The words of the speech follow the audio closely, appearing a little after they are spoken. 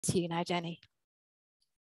to you now, Jenny.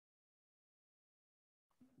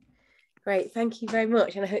 Great, thank you very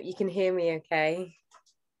much, and I hope you can hear me okay.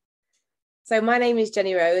 So my name is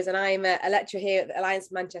Jenny Rose, and I'm a lecturer here at the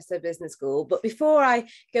Alliance Manchester Business School. But before I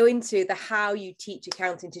go into the how you teach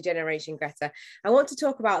accounting to Generation Greta, I want to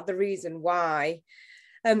talk about the reason why.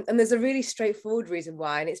 And there's a really straightforward reason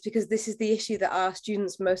why, and it's because this is the issue that our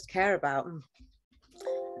students most care about.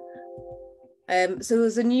 So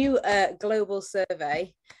there's a new global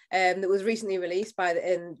survey that was recently released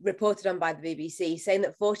and reported on by the BBC, saying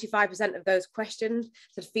that 45% of those questioned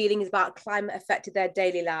said feelings about climate affected their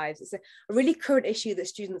daily lives. It's a really current issue that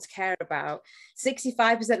students care about.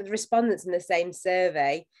 65% of the respondents in the same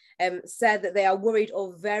survey said that they are worried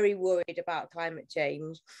or very worried about climate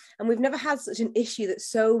change. And we've never had such an issue that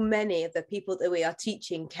so many of the people that we are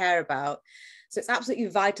teaching care about. So it's absolutely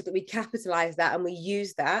vital that we capitalise that and we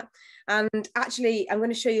use that. And actually, I'm going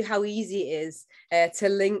to show you how easy it is to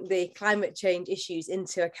link the climate change issues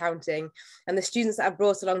into accounting. And the students that I've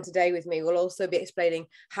brought along today with me will also be explaining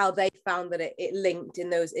how they found that it linked in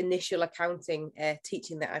those initial accounting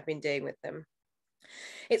teaching that I've been doing with them.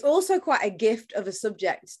 It's also quite a gift of a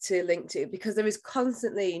subject to link to, because there is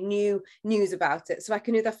constantly new news about it. So I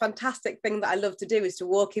can do the fantastic thing that I love to do, is to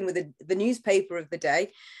walk in with the newspaper of the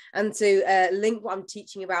day and to link what I'm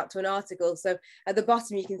teaching about to an article. So at the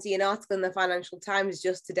bottom, you can see an article in the Financial Times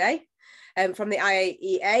just today from the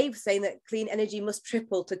IEA saying that clean energy must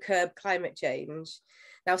triple to curb climate change.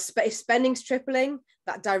 Now, if spending's tripling,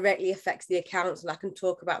 that directly affects the accounts, and I can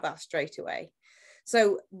talk about that straight away.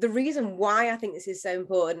 So the reason why I think this is so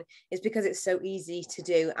important is because it's so easy to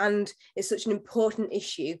do, and it's such an important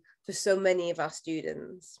issue for so many of our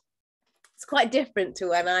students. It's quite different to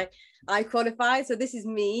when I qualified. So this is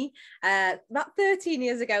me about 13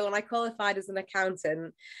 years ago when I qualified as an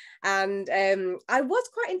accountant. And I was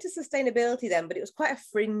quite into sustainability then, but it was quite a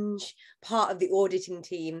fringe part of the auditing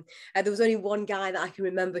team. There was only one guy that I can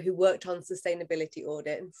remember who worked on sustainability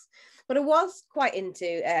audits. But I was quite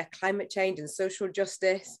into climate change and social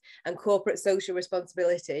justice and corporate social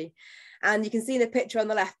responsibility. And you can see in the picture on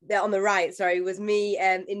the left, there on the right, sorry, was me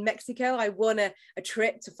in Mexico. I won a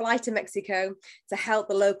trip to fly to Mexico to help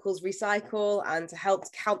the locals recycle and to help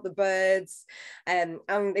count the birds. And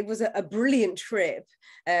it was a brilliant trip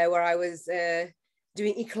where I was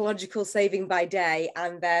doing ecological saving by day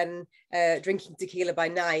and then drinking tequila by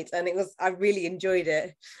night. And I really enjoyed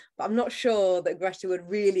it. But I'm not sure that Greta would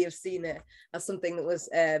really have seen it as something that was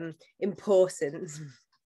important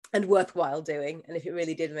and worthwhile doing, and if it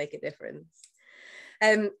really did make a difference.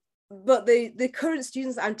 But the current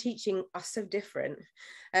students that I'm teaching are so different.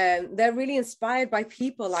 They're really inspired by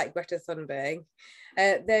people like Greta Thunberg.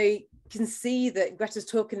 They can see that Greta's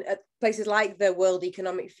talking at places like the World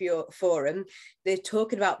Economic Forum. They're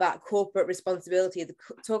talking about that corporate responsibility. They're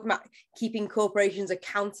talking about keeping corporations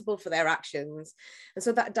accountable for their actions. And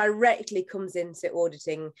so that directly comes into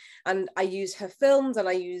auditing. And I use her films and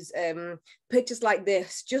I use pictures like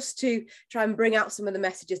this just to try and bring out some of the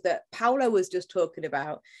messages that Paolo was just talking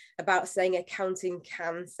about saying accounting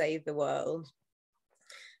can save the world.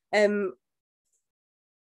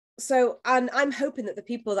 So, and I'm hoping that the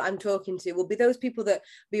people that I'm talking to will be those people that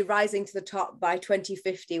will be rising to the top by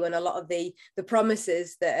 2050, when a lot of the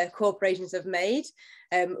promises that corporations have made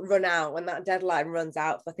run out, when that deadline runs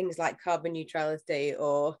out for things like carbon neutrality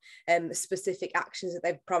or specific actions that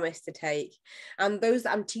they've promised to take. And those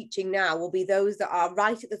that I'm teaching now will be those that are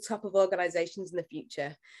right at the top of organizations in the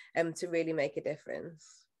future to really make a difference.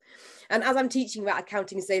 And as I'm teaching about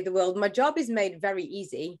accounting to save the world, my job is made very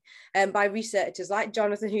easy by researchers like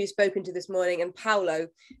Jonathan, who you've spoken to this morning, and Paolo,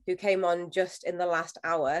 who came on just in the last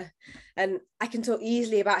hour. And I can talk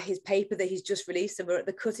easily about his paper that he's just released, and we're at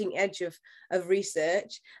the cutting edge of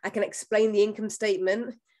research. I can explain the income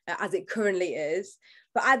statement as it currently is,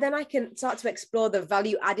 but then I can start to explore the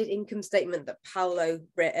value-added income statement that Paolo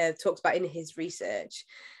talks about in his research.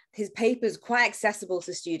 His paper is quite accessible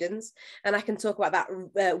to students, and I can talk about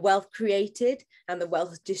that wealth created and the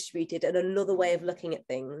wealth distributed, and another way of looking at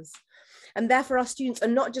things. And therefore our students are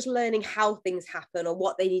not just learning how things happen or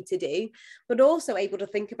what they need to do, but also able to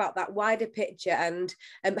think about that wider picture and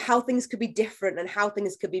how things could be different and how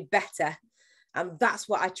things could be better. And that's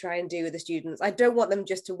what I try and do with the students. I don't want them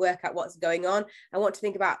just to work out what's going on. I want to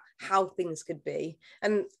think about how things could be.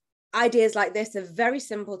 And ideas like this are very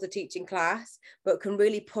simple to teach in class, but can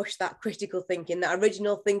really push that critical thinking, that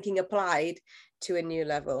original thinking applied to a new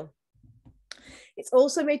level. It's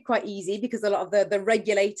also made quite easy because a lot of the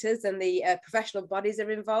regulators and the professional bodies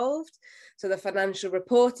are involved. So the Financial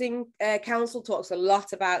Reporting Council talks a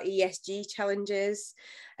lot about ESG challenges.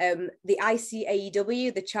 The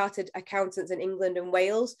ICAEW, the Chartered Accountants in England and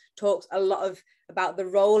Wales, talks a lot about the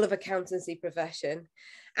role of accountancy profession.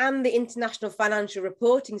 And the international financial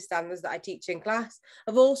reporting standards that I teach in class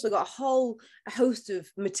have also got a host of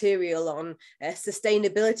material on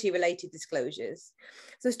sustainability related disclosures.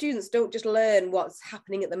 So students don't just learn what's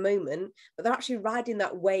happening at the moment, but they're actually riding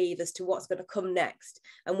that wave as to what's going to come next.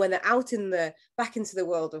 And when they're out back into the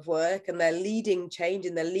world of work and they're leading change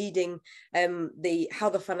and they're leading how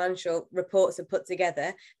the financial reports are put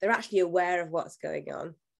together, they're actually aware of what's going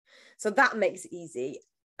on. So that makes it easy.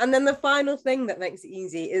 And then the final thing that makes it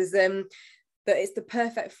easy is that it's the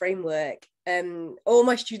perfect framework. All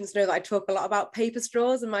my students know that I talk a lot about paper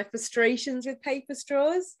straws and my frustrations with paper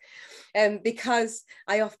straws, because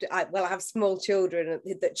I have small children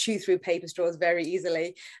that chew through paper straws very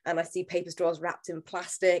easily, and I see paper straws wrapped in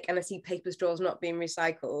plastic, and I see paper straws not being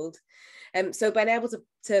recycled. So being able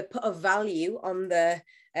to put a value on the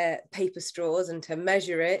paper straws and to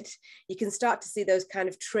measure it, you can start to see those kind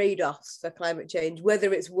of trade-offs for climate change,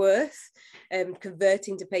 whether it's worth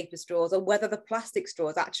converting to paper straws or whether the plastic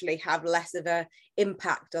straws actually have less of an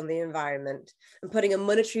impact on the environment. And putting a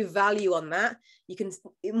monetary value on that, you can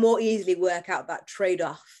more easily work out that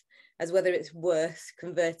trade-off as whether it's worth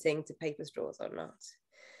converting to paper straws or not.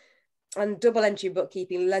 And double entry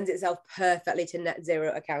bookkeeping lends itself perfectly to net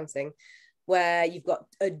zero accounting, where you've got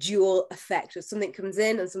a dual effect of something comes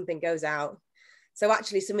in and something goes out. So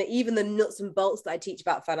actually even the nuts and bolts that I teach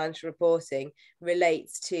about financial reporting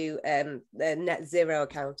relates to the net zero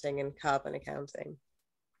accounting and carbon accounting.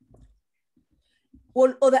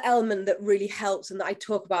 One other element that really helps and that I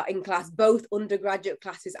talk about in class, both undergraduate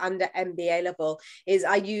classes and at MBA level, is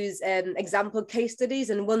I use example case studies,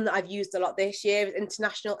 and one that I've used a lot this year is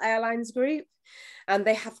International Airlines Group. And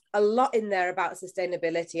they have a lot in there about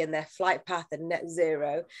sustainability and their flight path and net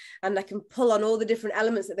zero. And I can pull on all the different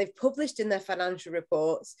elements that they've published in their financial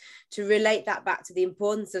reports to relate that back to the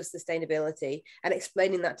importance of sustainability and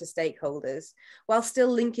explaining that to stakeholders, while still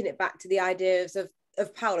linking it back to the ideas of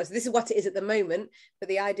power. So this is what it is at the moment, but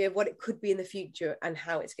the idea of what it could be in the future and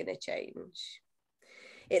how it's going to change.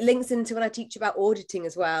 It links into when I teach about auditing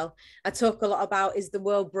as well. I talk a lot about, is the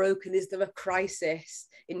world broken? Is there a crisis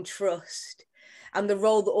in trust? And the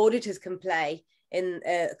role that auditors can play in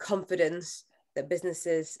confidence that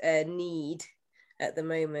businesses need at the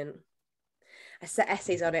moment. I set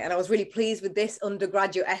essays on it, and I was really pleased with this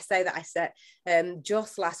undergraduate essay that I set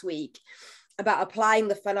just last week about applying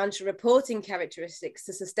the financial reporting characteristics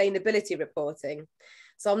to sustainability reporting.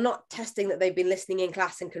 So I'm not testing that they've been listening in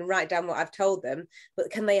class and can write down what I've told them,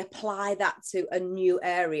 but can they apply that to a new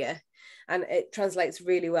area? And it translates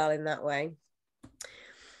really well in that way.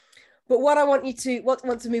 But what I want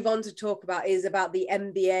to move on to talk about is about the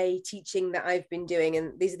MBA teaching that I've been doing.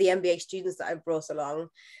 And these are the MBA students that I've brought along.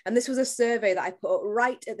 And this was a survey that I put up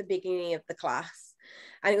right at the beginning of the class.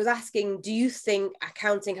 And it was asking, do you think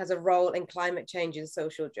accounting has a role in climate change and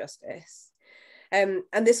social justice? And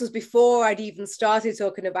this was before I'd even started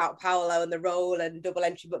talking about Paolo and the role and double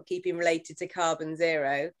entry bookkeeping related to carbon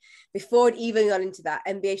zero. Before I'd even gone into that,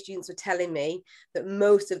 MBA students were telling me that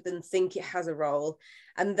most of them think it has a role.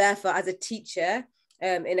 And therefore, as a teacher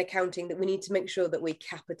in accounting, that we need to make sure that we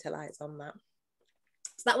capitalize on that.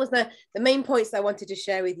 So that was the main points that I wanted to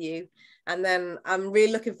share with you. And then I'm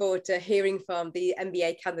really looking forward to hearing from the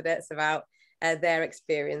MBA candidates about their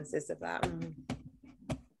experiences of that.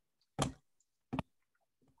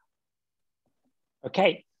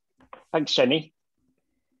 Okay, thanks, Jenny.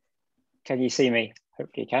 Can you see me?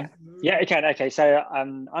 Hopefully you can. Yeah, you can. Okay, so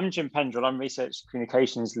I'm Jim Pendrell. I'm Research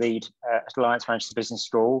Communications Lead at Alliance Manchester Business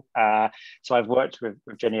School. So I've worked with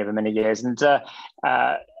Jenny over many years, and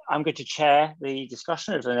I'm going to chair the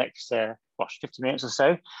discussion over the next 50 minutes or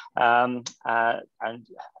so, and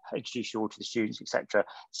introduce you all to the students, etc.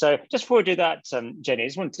 So just before we do that, Jenny, I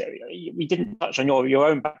just wanted we didn't touch on your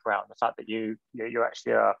own background, the fact that you're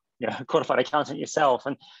actually a qualified accountant yourself,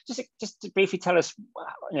 and just to briefly tell us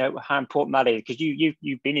how important that is, because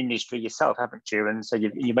you've been in industry yourself, haven't you? And so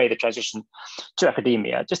you made the transition to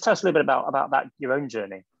academia. Just tell us a little bit about that, your own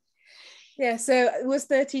journey. Yeah, so it was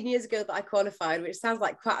 13 years ago that I qualified, which sounds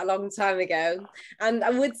like quite a long time ago. And I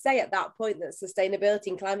would say at that point that sustainability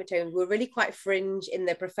and climate change were really quite fringe in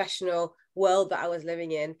the professional world that I was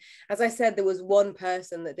living in. As I said, there was one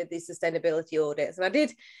person that did these sustainability audits,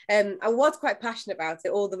 and I was quite passionate about it,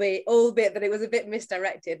 albeit that it was a bit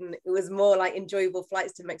misdirected, and it was more like enjoyable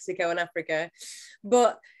flights to Mexico and Africa.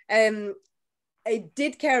 But I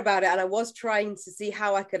did care about it, and I was trying to see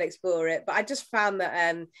how I could explore it, but I just found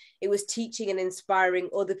that it was teaching and inspiring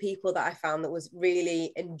other people that I found that was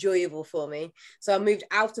really enjoyable for me. So I moved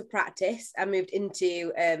out of practice, I moved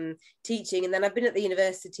into teaching, and then I've been at the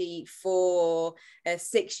university for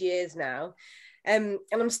 6 years now. And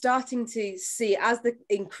I'm starting to see, as the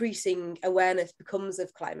increasing awareness becomes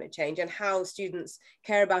of climate change and how students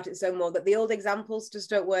care about it so more, that the old examples just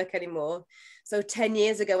don't work anymore. So 10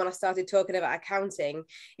 years ago, when I started talking about accounting,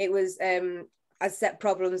 it was I set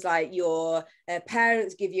problems like your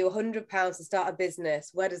parents give you £100 to start a business.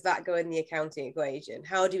 Where does that go in the accounting equation?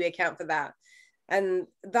 How do we account for that? And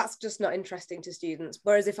that's just not interesting to students.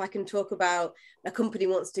 Whereas if I can talk about a company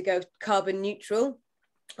wants to go carbon neutral,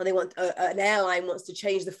 or they want an airline wants to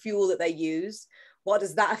change the fuel that they use, what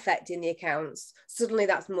does that affect in the accounts? Suddenly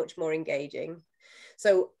that's much more engaging.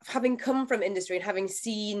 So having come from industry and having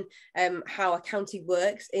seen how accounting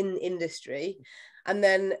works in industry, and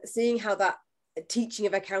then seeing how that teaching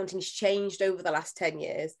of accounting has changed over the last 10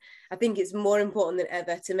 years, I think it's more important than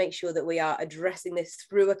ever to make sure that we are addressing this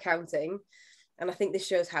through accounting. And I think this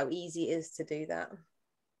shows how easy it is to do that.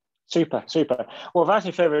 Super, super. Well, without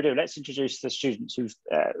any further ado, let's introduce the students who've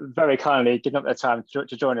very kindly given up their time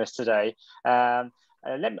to join us today. I'm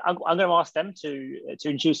going to ask them to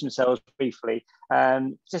introduce themselves briefly.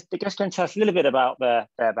 Just going to tell us a little bit about their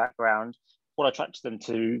background, what attracted them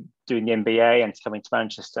to doing the MBA and to coming to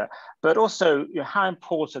Manchester, but also how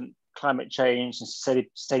important climate change and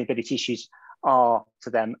sustainability issues are to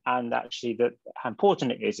them, and actually how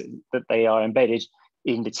important it is that they are embedded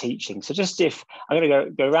in the teaching. So just I'm going to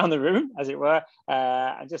go around the room, as it were,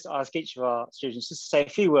 and just ask each of our students just to say a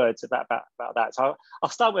few words about that. So I'll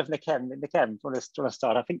start with Nkem. Nkem, do you want to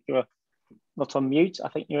start? I think you're not on mute. I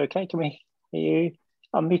think you're okay. Can we hear you?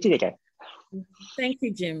 Unmuted again. Thank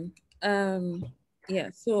you, Jim. Yeah,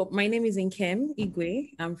 so my name is Nkem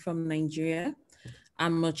Igwe. I'm from Nigeria.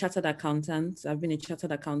 I'm a chartered accountant. I've been a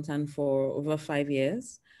chartered accountant for over 5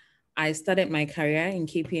 years. I started my career in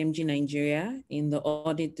KPMG Nigeria in the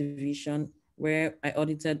audit division, where I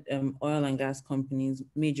audited oil and gas companies,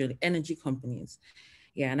 majorly energy companies.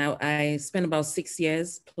 Yeah, and I spent about 6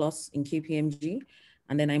 years plus in KPMG.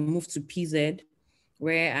 And then I moved to PZ,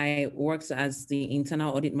 where I worked as the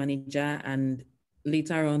internal audit manager and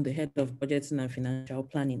later on the head of budgeting and financial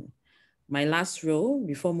planning. My last role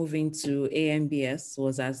before moving to AMBS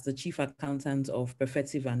was as the chief accountant of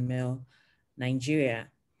Perfective and Mel, Nigeria.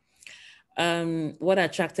 What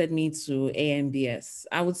attracted me to AMBS?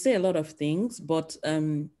 I would say a lot of things, but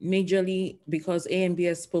majorly because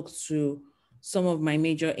AMBS spoke to some of my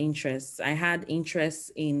major interests. I had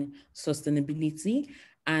interests in sustainability,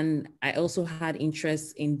 and I also had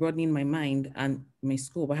interests in broadening my mind and my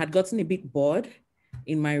scope. I had gotten a bit bored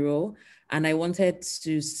in my role, and I wanted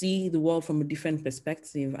to see the world from a different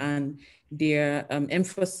perspective, and their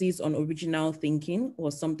emphasis on original thinking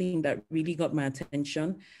was something that really got my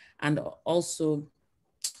attention. And also,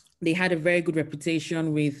 they had a very good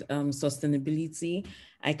reputation with sustainability.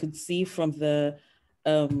 I could see from the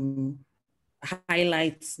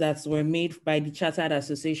highlights that were made by the Chartered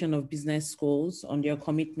Association of Business Schools on their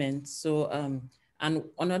commitment. So, and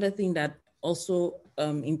another thing that also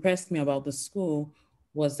impressed me about the school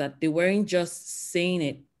was that they weren't just saying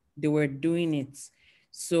it, they were doing it.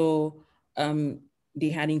 So they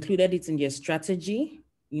had included it in their strategy,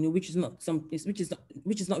 which is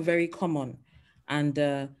not very common. And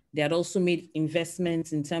they had also made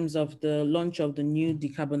investments in terms of the launch of the new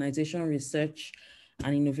decarbonization research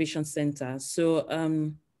and innovation center. So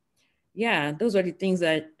yeah, those were the things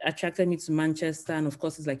that attracted me to Manchester. And of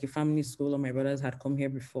course, it's like a family school. All my brothers had come here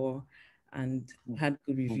before and had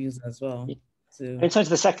good reviews as well. So in terms of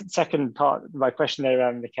the second part of my question there,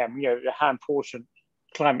 Nkem, how important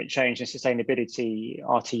climate change and sustainability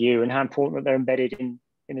are to you, and how important that they're embedded in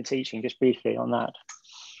the teaching, just briefly on that.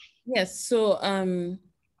 Yes, so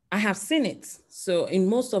I have seen it. So in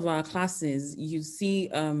most of our classes, you see,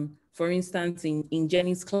 for instance, in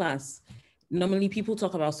Jenny's class, normally people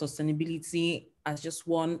talk about sustainability as just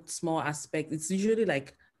one small aspect. It's usually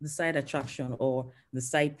like the side attraction or the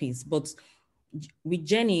side piece. But with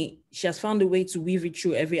Jenny, she has found a way to weave it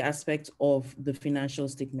through every aspect of the financial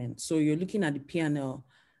statement. So you're looking at the P&L,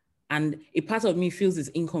 and a part of me feels it's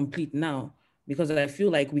incomplete now, because I feel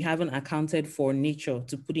like we haven't accounted for nature,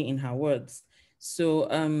 to put it in her words. So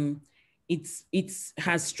it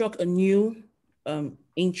has struck a new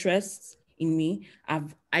interest in me.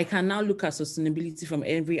 I can now look at sustainability from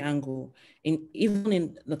every angle. Even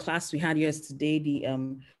in the class we had yesterday,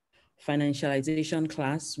 the financialization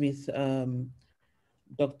class with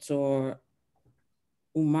Dr.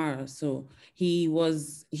 Umar. So he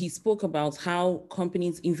spoke about how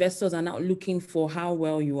investors are now looking for how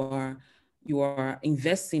well you are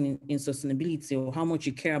investing in sustainability, or how much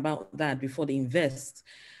you care about that before they invest.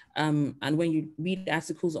 And when you read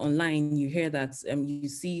articles online, you hear that you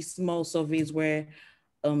see small surveys where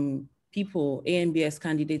people, ANBS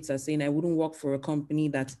candidates, are saying, I wouldn't work for a company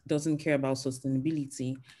that doesn't care about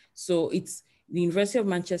sustainability. So it's the University of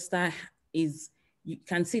Manchester you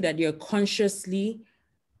can see that you're consciously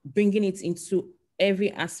bringing it into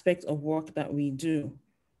every aspect of work that we do,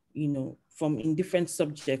 from in different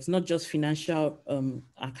subjects, not just financial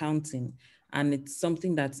accounting. And it's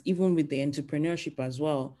something that even with the entrepreneurship as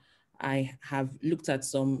well, I have looked at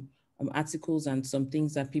some articles and some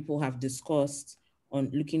things that people have discussed on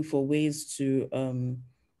looking for ways to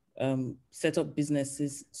set up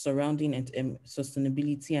businesses surrounding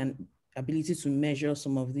sustainability and ability to measure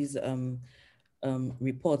some of these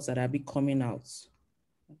reports that are coming out.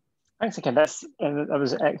 Thanks again. That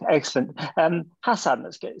was excellent. Hassan,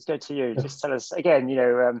 let's go to you. Just tell us again,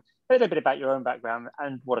 a little bit about your own background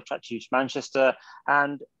and what attracted you to Manchester,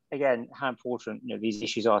 and again, how important these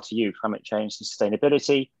issues are to you, climate change and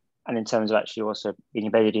sustainability, and in terms of actually also being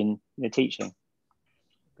embedded in teaching.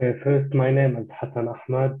 Okay, first, my name is Hassan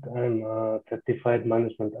Ahmad. I'm a certified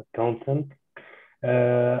management accountant.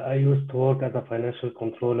 I used to work as a financial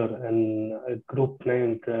controller in a group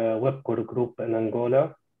named Webcore Group in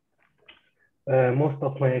Angola. Most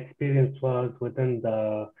of my experience was within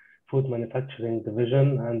the food manufacturing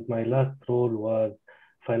division, and my last role was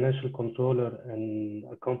financial controller in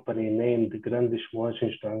a company named Grandes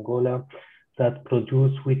Moagens de Angola that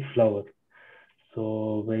produce wheat flour.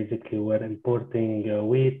 So basically, we're importing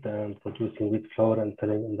wheat and producing wheat flour and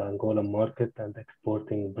selling in the Angola market and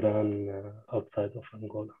exporting bran outside of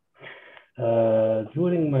Angola.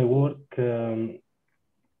 During my work,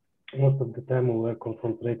 most of the time we were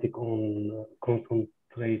concentrating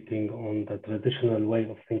on the traditional way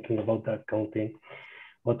of thinking about the accounting.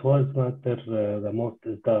 What was matter the most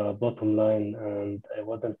is the bottom line, and I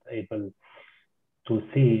wasn't able to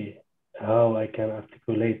see how I can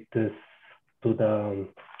articulate this to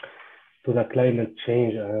the climate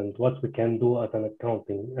change and what we can do as an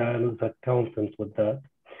accountant with that.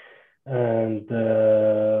 And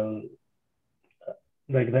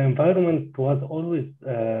like the environment was always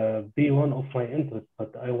be one of my interests,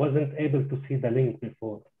 but I wasn't able to see the link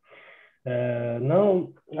before. Now,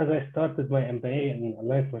 as I started my MBA in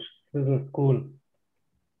Alliance Manchester Business School,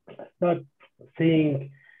 I start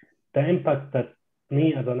seeing the impact that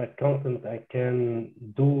me as an accountant I can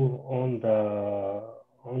do on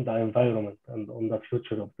the environment and on the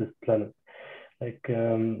future of this planet. Like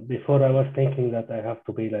before, I was thinking that I have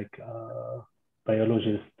to be like a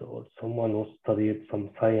biologist or someone who studied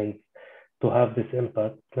some science to have this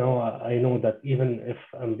impact. Now I know that even if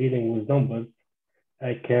I'm dealing with numbers,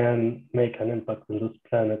 I can make an impact on this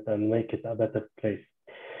planet and make it a better place.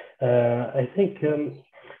 I think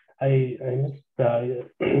I missed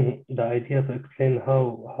the idea to explain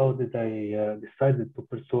how did I decided to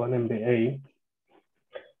pursue an MBA.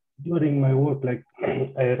 During my work, like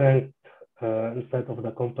I ranked inside of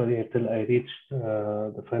the company until I reached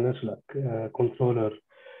the financial controller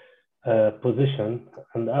position.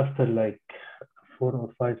 And after like 4 or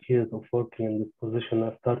 5 years of working in this position,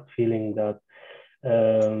 I start feeling that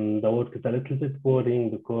the work is a little bit boring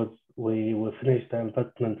because we finished the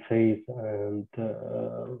investment phase and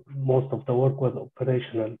most of the work was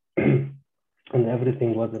operational and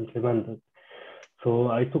everything was implemented. So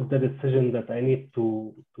I took the decision that I need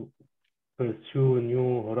to pursue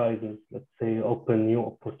new horizons, let's say open new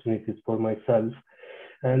opportunities for myself.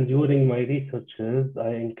 And during my researches, I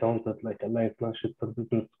encountered like Alliance Manchester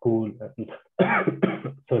Business School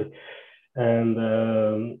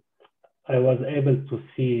and I was able to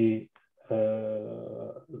see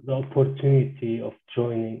the opportunity of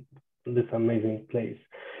joining this amazing place.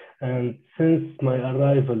 And since my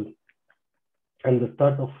arrival and the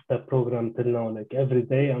start of the program till now, like every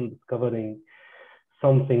day I'm discovering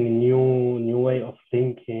something new way of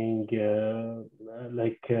thinking.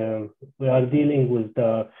 We are dealing with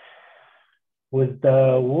the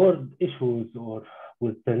world issues or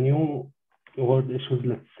with the new world issues,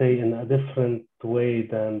 let's say, in a different way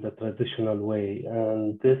than the traditional way.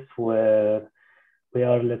 And this where we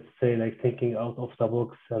are, let's say, like thinking out of the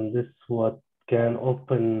box, and this what can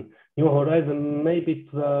open new horizon maybe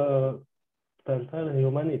to the entire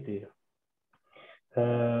humanity.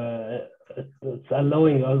 It's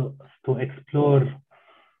allowing us to explore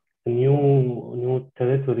new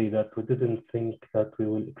territory that we didn't think that we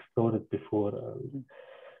will explore it before.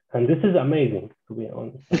 And this is amazing, to be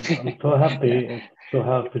honest. I'm so happy to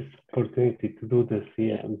have this opportunity to do this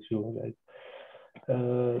here with you guys.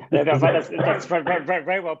 That's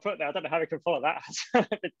very well put there. I don't know how we can follow that.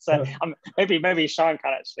 Maybe Sian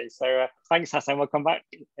can actually. So thanks, Hassan. We'll come back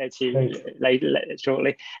to you later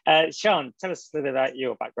shortly. Sian, tell us a little bit about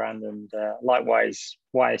your background and likewise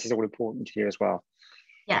why this is all important to you as well.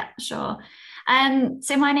 Yeah, sure.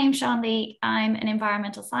 So my name's Sian Leake. I'm an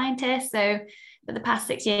environmental scientist. So for the past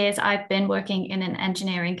 6 years, I've been working in an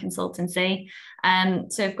engineering consultancy.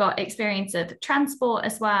 So I've got experience of transport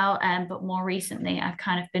as well, but more recently, I've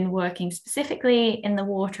kind of been working specifically in the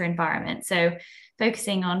water environment. So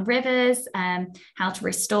focusing on rivers, how to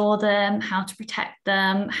restore them, how to protect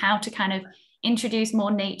them, how to kind of introduce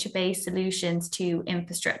more nature-based solutions to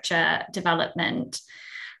infrastructure development.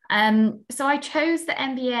 So I chose the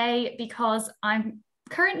MBA because I'm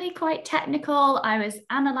currently quite technical. I was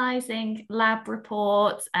analysing lab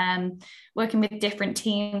reports, working with different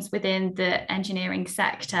teams within the engineering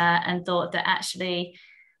sector, and thought that actually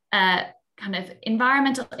kind of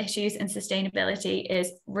environmental issues and sustainability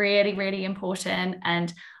is really, really important.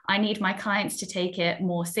 And I need my clients to take it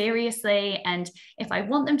more seriously. And if I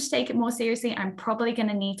want them to take it more seriously, I'm probably going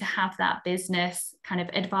to need to have that business kind of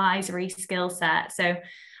advisory skill set. So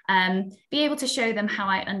be able to show them how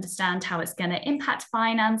I understand how it's going to impact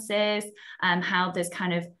finances, how there's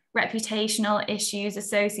kind of reputational issues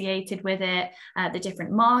associated with it, the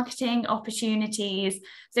different marketing opportunities.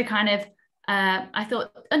 So kind of, I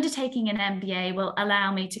thought undertaking an MBA will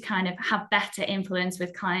allow me to kind of have better influence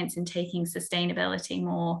with clients in taking sustainability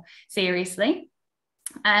more seriously.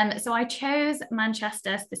 So I chose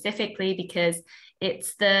Manchester specifically because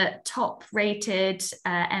it's the top rated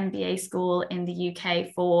MBA school in the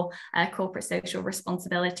UK for corporate social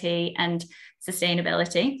responsibility and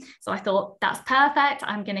sustainability. So I thought that's perfect.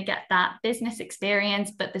 I'm going to get that business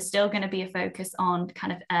experience, but there's still going to be a focus on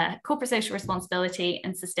kind of corporate social responsibility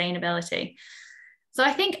and sustainability. So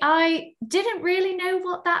I think I didn't really know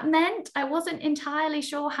what that meant. I wasn't entirely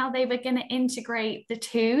sure how they were going to integrate the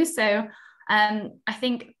two. So I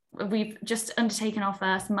think we've just undertaken our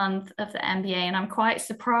first month of the MBA, and I'm quite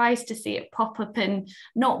surprised to see it pop up in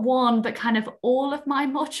not one, but kind of all of my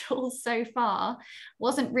modules so far.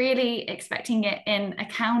 Wasn't really expecting it in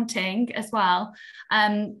accounting as well,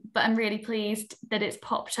 but I'm really pleased that it's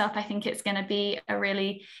popped up. I think it's going to be a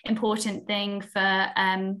really important thing for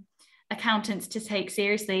accountants to take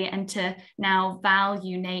seriously and to now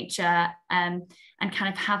value nature and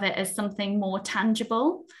kind of have it as something more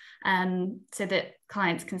tangible. So that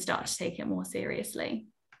clients can start to take it more seriously.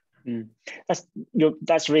 That's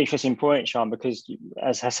a really interesting point, Sian, because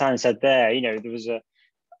as Hassan said there, there was a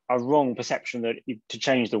wrong perception that to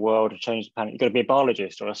change the world, to change the planet, you've got to be a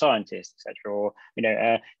biologist or a scientist, etc. Or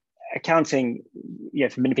accounting,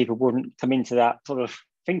 for many people wouldn't come into that sort of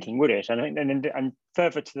thinking, would it? And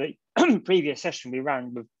further to the previous session we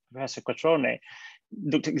ran with Professor Quattrone,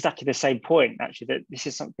 looked at exactly the same point, actually, that this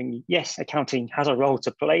is something, yes, accounting has a role to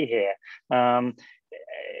play here.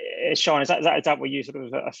 Sian, is that what you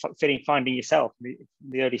sort of finding yourself in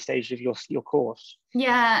the early stages of your course?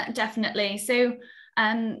 Yeah, definitely. So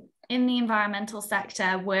in the environmental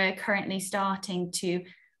sector, we're currently starting to,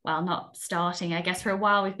 well, not starting, I guess for a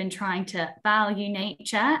while we've been trying to value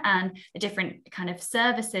nature and the different kind of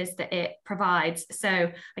services that it provides.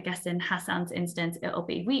 So I guess in Hassan's instance, it'll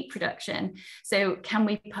be wheat production. So can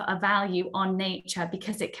we put a value on nature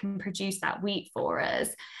because it can produce that wheat for us?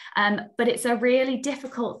 But it's a really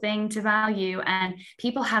difficult thing to value, and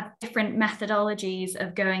people have different methodologies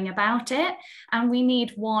of going about it. And we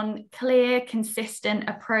need one clear, consistent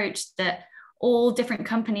approach that all different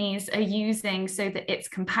companies are using so that it's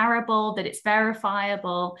comparable, that it's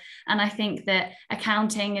verifiable. And I think that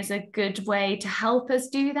accounting is a good way to help us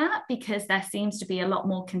do that, because there seems to be a lot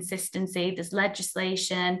more consistency. There's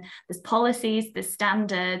legislation, there's policies, there's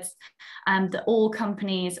standards that all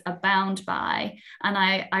companies are bound by. And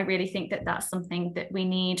I really think that that's something that we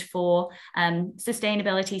need for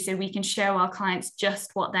sustainability, so we can show our clients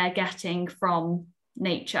just what they're getting from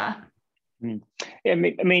nature. Yeah,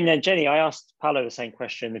 I mean, Jenny, I asked Paolo the same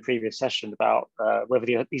question in the previous session about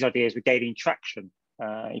whether these ideas were gaining traction.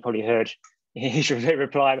 You probably heard his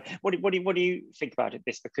reply. What do you think about it?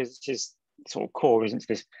 This, because this is sort of core, isn't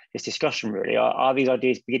this discussion really? Are these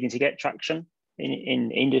ideas beginning to get traction in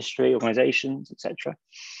industry, organisations, etc.?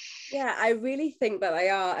 Yeah, I really think that they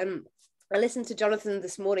are. And I listened to Jonathan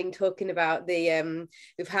this morning talking about the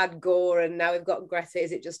we've had Gore and now we've got Greta.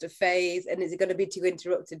 Is it just a phase, and is it going to be too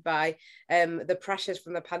interrupted by the pressures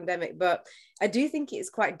from the pandemic? But I do think it's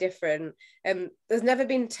quite different. There's never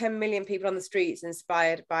been 10 million people on the streets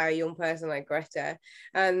inspired by a young person like Greta,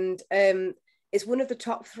 and it's one of the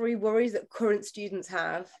top 3 worries that current students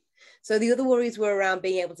have. So the other worries were around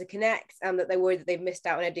being able to connect and that they worry that they've missed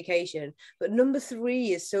out on education. But number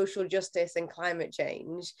 3 is social justice and climate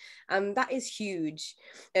change. And that is huge,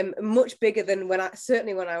 much bigger than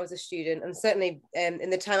certainly when I was a student, and certainly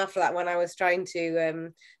in the time after that when I was trying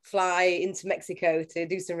to fly into Mexico to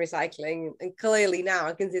do some recycling. And clearly now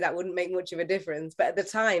I can see that wouldn't make much of a difference. But at the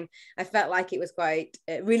time I felt like it was quite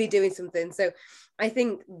really doing something. So I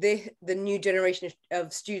think the new generation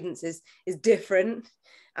of students is different,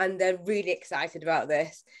 and they're really excited about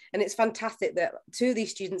this. And it's fantastic that 2 of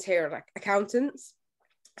these students here are like accountants.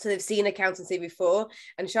 So they've seen accountancy before,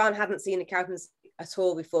 and Sian hadn't seen accountancy at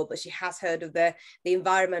all before, but she has heard of the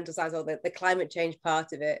environmental side or the climate change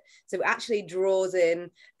part of it. So it actually draws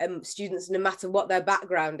in students, no matter what their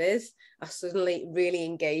background is, are suddenly really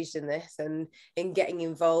engaged in this and in getting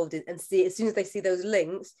involved and see, as soon as they see those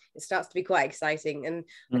links, it starts to be quite exciting. And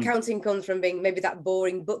accounting comes from being maybe that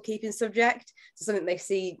boring bookkeeping subject to something they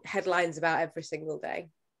see headlines about every single day.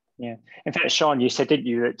 Yeah. In fact, Sian, you said, didn't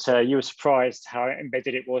you, that you were surprised how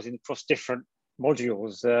embedded it was across different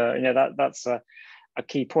modules. That's a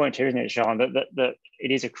key point here, isn't it, Sian, that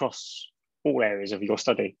it is across all areas of your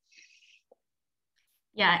study.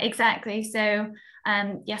 Yeah, exactly. So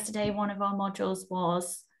yesterday, one of our modules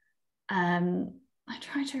was, I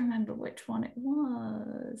try to remember which one it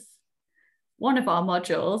was. One of our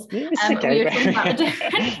modules, okay. we were talking about the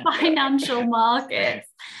different financial markets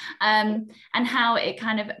and how it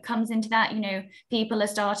kind of comes into that. People are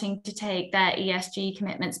starting to take their ESG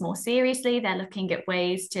commitments more seriously. They're looking at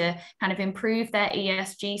ways to kind of improve their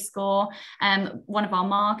ESG score. One of our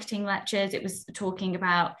marketing lectures, it was talking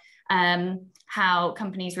about how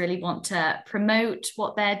companies really want to promote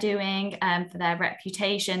what they're doing for their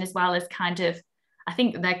reputation, as well as kind of, I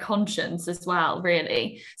think, their conscience as well,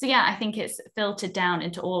 really. So yeah, I think it's filtered down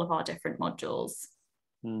into all of our different modules.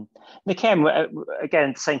 Nkem,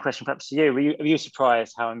 again, same question perhaps to you. Were you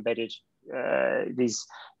surprised how embedded this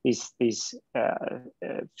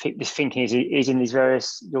thinking is in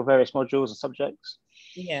your various modules and subjects?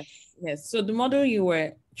 Yes. So the model you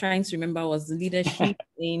were trying to remember was leadership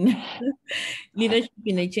in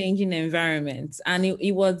a changing environment, and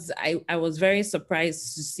I was very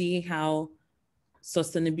surprised to see how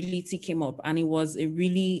sustainability came up, and it was a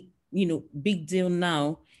really big deal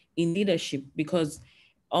now in leadership, because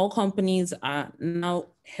all companies are now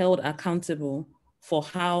held accountable for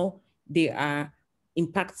how they are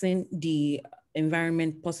impacting the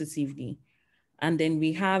environment positively. And then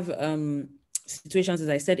we have situations, as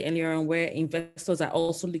I said earlier on, where investors are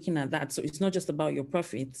also looking at that. So it's not just about your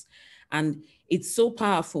profits. And it's so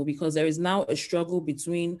powerful because there is now a struggle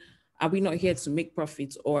between, are we not here to make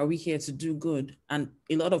profits, or are we here to do good? And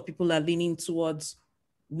a lot of people are leaning towards,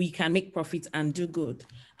 we can make profits and do good.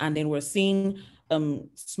 And then we're seeing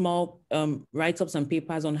small write-ups and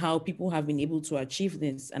papers on how people have been able to achieve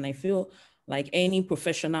this. And I feel like any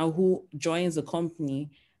professional who joins a company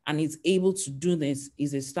and is able to do this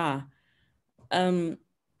is a star. I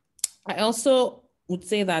also would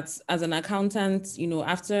say that as an accountant,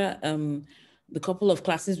 after the couple of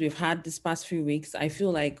classes we've had this past few weeks, I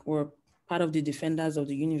feel like we're part of the defenders of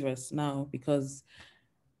the universe now, because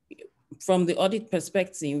from the audit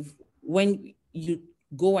perspective, when you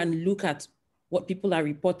go and look at what people are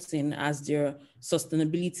reporting as their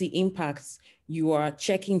sustainability impacts, you are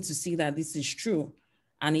checking to see that this is true.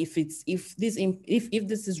 And if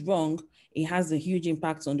this is wrong, it has a huge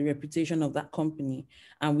impact on the reputation of that company.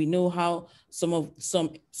 And we know how some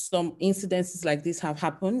incidences like this have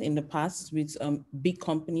happened in the past with big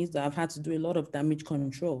companies that have had to do a lot of damage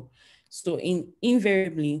control. So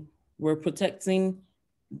invariably, we're protecting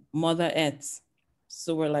Mother Earth.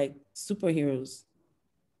 So we're like superheroes.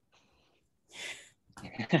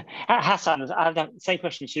 Hassan, I have the same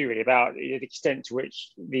question to you really about the extent to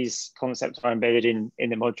which these concepts are embedded in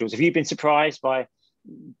the modules. Have you been surprised by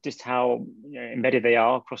just how embedded they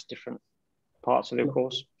are across different parts of the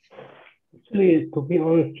course? Actually, to be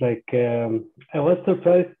honest, I was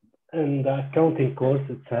surprised in the accounting course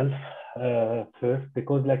itself first,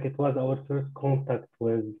 because it was our first contact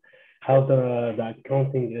with how the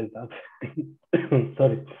accounting is affecting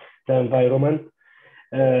the environment.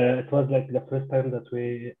 It was the first time that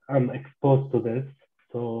I'm exposed to this,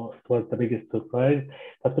 so it was the biggest surprise.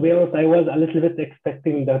 But to be honest, I was a little bit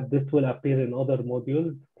expecting that this will appear in other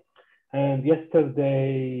modules, And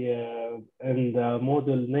yesterday, in the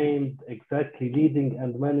model named exactly leading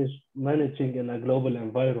and managing in a global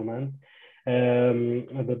environment,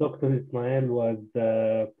 the Dr. Ismail was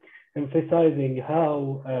emphasizing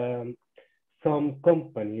how some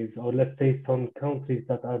companies, or let's say some countries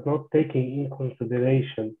that are not taking in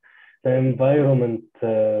consideration the environment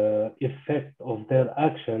effect of their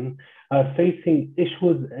action, are facing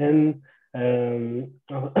issues in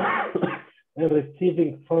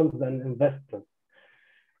receiving funds and investments.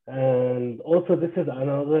 And also, this is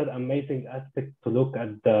another amazing aspect to look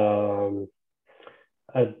at the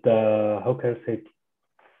how can I say,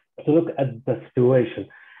 to look at the situation.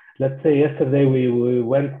 Let's say yesterday we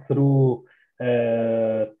went through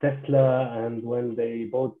Tesla, and when they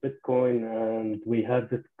bought Bitcoin, and we had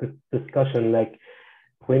this discussion, like,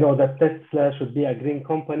 we know that Tesla should be a green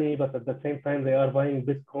company, but at the same time they are buying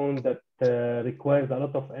Bitcoin that requires a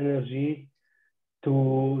lot of energy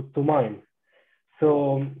to mine.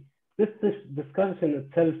 So this discussion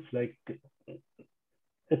itself, like,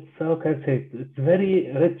 it's, how can I say, it's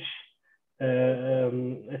very rich.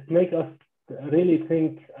 It makes us really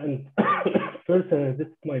think, and personally, this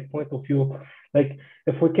is my point of view, like,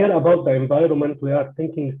 if we care about the environment, we are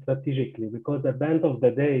thinking strategically, because at the end of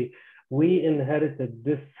the day, we inherited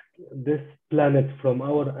this planet from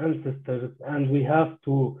our ancestors, and we have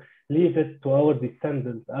to leave it to our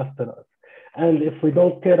descendants after us. And if we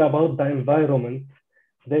don't care about the environment,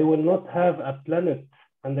 they will not have a planet,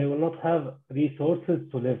 and they will not have resources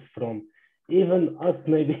to live from. Even us,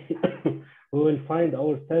 maybe we will find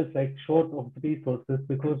ourselves like short of resources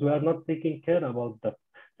because we are not taking care about the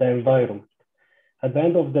environment. At the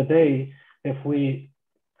end of the day, if we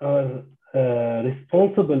are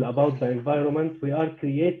responsible about the environment, we are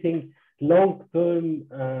creating long-term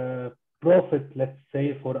profit, let's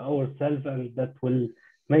say, for ourselves, and that will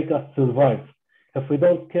make us survive. If we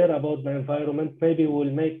don't care about the environment, maybe we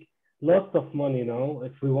will make lots of money now.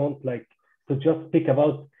 If we want, like, to just speak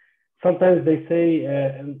about, sometimes they say,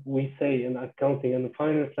 and we say in accounting and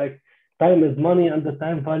finance, like, time is money and the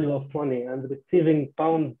time value of money, and receiving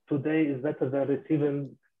pound today is better than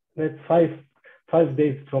receiving it five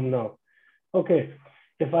days from now. Okay,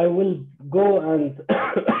 if I will go and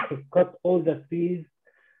cut all the trees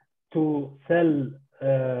to sell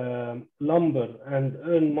lumber and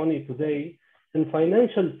earn money today, in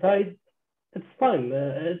financial side, it's fine.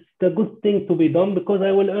 It's the good thing to be done because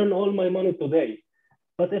I will earn all my money today.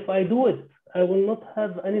 But if I do it, I will not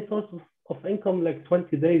have any source of income like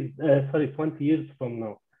 20 years from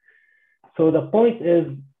now. So the point is,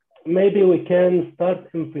 maybe we can start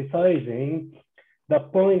emphasizing, the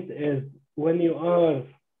point is, when you are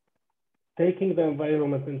taking the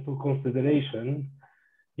environment into consideration,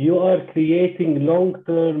 you are creating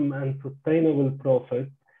long-term and sustainable profit.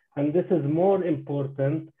 And this is more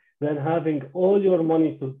important than having all your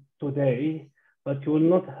money today, but you will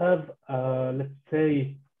not have, let's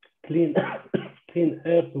say, clean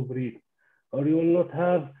air to breathe, or you will not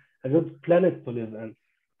have a good planet to live in.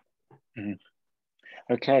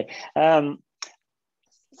 Mm-hmm. Okay.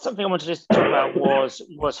 Something I wanted to just talk about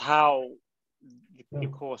was how the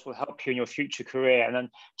course will help you in your future career. And then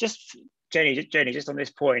just, Jenny, just on this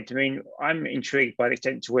point, I mean, I'm intrigued by the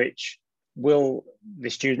extent to which will the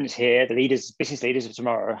students here, the leaders, business leaders of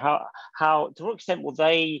tomorrow, how to what extent will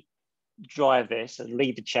they drive this and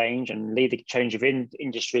lead the change within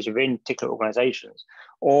industries, within particular organizations?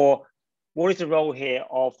 Or what is the role here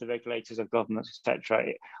of the regulators, of governments,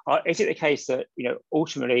 etc.? Is it the case that, you know,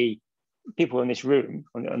 ultimately people in this room,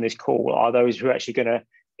 on this call, are those who are actually going to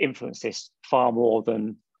influence this far more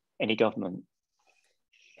than any government?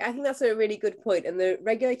 I think that's a really good point, and the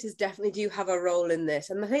regulators definitely do have a role in this,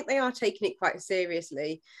 and I think they are taking it quite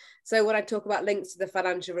seriously. So when I talk about links to the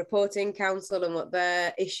Financial Reporting Council and what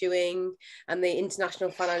they're issuing, and the International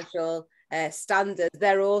Financial Standards,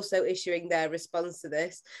 they're also issuing their response to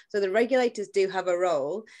this. So the regulators do have a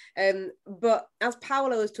role, but as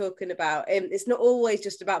Paolo was talking about, it's not always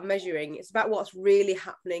just about measuring, it's about what's really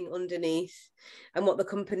happening underneath and what the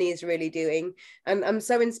company is really doing. And I'm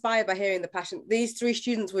so inspired by hearing the passion. These three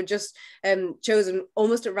students were just chosen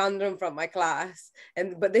almost at random from my class,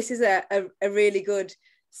 but this is a really good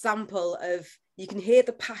sample of, you can hear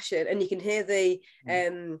the passion and you can hear the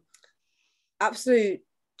absolute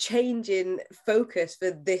change in focus for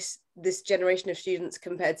this this generation of students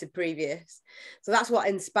compared to previous. So that's what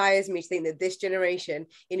inspires me to think that this generation,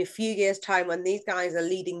 in a few years' time, when these guys are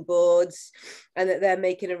leading boards and that they're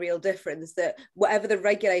making a real difference, that whatever the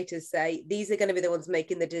regulators say, these are going to be the ones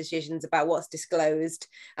making the decisions about what's disclosed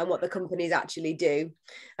and what the companies actually do.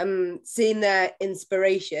 Seeing their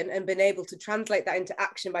inspiration and being able to translate that into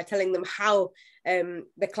action by telling them how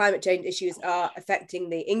the climate change issues are affecting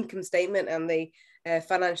the income statement and the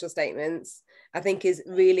financial statements, I think is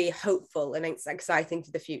really hopeful and it's exciting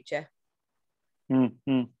for the future.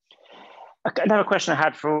 Mm-hmm. Another question I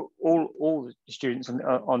had for all the students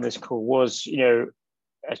on this call was,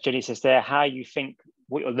 as Jenny says there, how you think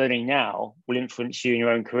what you're learning now will influence you in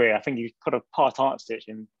your own career. I think you've kind of part answered it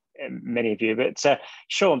in many of you, but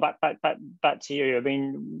Sean, back to you. I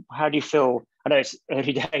mean, how do you feel? I know it's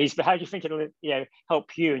early days, but how do you think it'll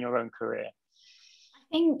help you in your own career?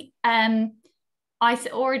 I think I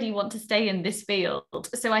already want to stay in this field.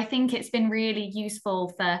 So I think it's been really useful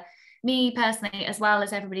for me personally, as well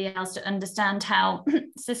as everybody else, to understand how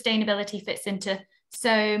sustainability fits into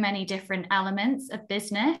so many different elements of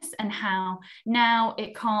business, and how now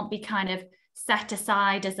it can't be kind of set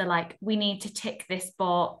aside as we need to tick this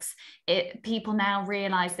box. People now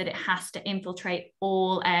realize that it has to infiltrate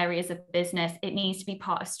all areas of business. It needs to be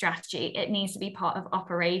part of strategy. It needs to be part of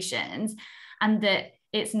operations, and that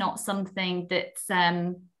it's not something that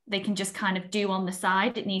they can just kind of do on the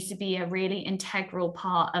side. It needs to be a really integral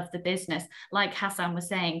part of the business, like Hassan was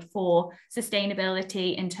saying, for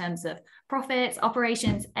sustainability in terms of profits,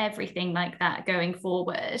 operations, everything like that going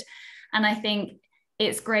forward. And I think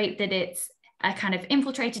it's great that it's kind of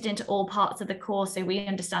infiltrated into all parts of the course, so we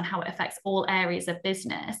understand how it affects all areas of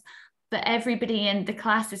business. But everybody in the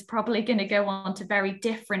class is probably going to go on to very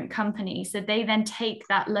different companies. So they then take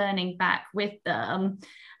that learning back with them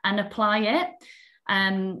and apply it.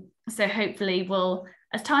 So hopefully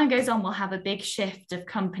as time goes on, we'll have a big shift of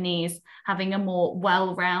companies having a more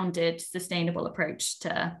well-rounded, sustainable approach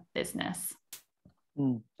to business.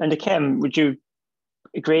 And Nkem, would you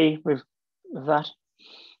agree with that?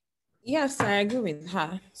 Yes, I agree with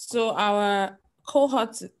her. So our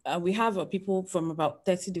cohort, we have people from about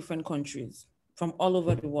 30 different countries from all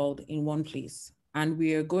over the world in one place. And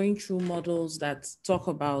we are going through models that talk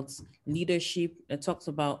about leadership, that talks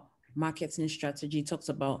about marketing strategy, talks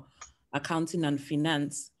about accounting and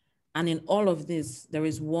finance. And in all of this, there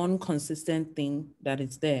is one consistent thing that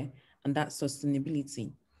is there, and that's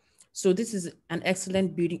sustainability. So this is an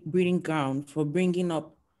excellent breeding ground for bringing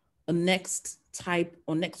up a next type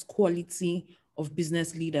or next quality of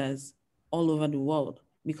business leaders all over the world,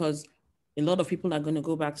 because a lot of people are going to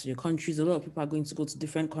go back to their countries. A lot of people are going to go to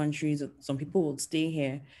different countries. Some people will stay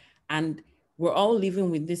here. And we're all living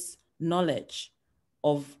with this knowledge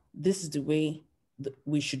of this is the way that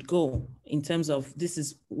we should go, in terms of this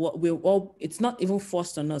is what we're all, it's not even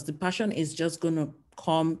forced on us. The passion is just going to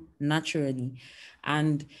come naturally.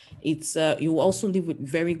 And it's, you also live with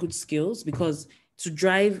very good skills, because to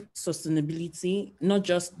drive sustainability, not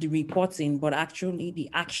just the reporting, but actually the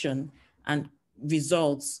action and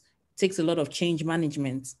results, takes a lot of change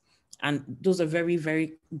management. And those are very,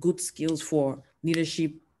 very good skills for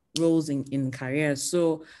leadership roles in careers.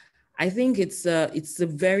 So I think it's a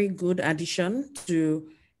very good addition to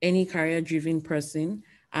any career-driven person,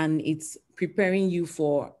 and it's preparing you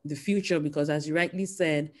for the future, because as you rightly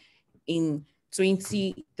said, in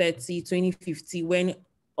 2030, 2050, when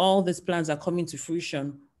all these plans are coming to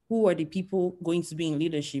fruition, who are the people going to be in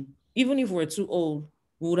leadership? Even if we're too old,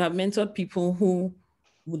 we would have mentored people who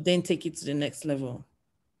would then take it to the next level.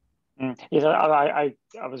 Yes, I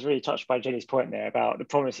was really touched by Jenny's point there about the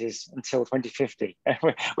promises until 2050,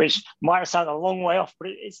 which might sound a long way off, but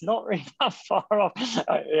it's not really that far off.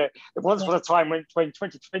 It once was a time when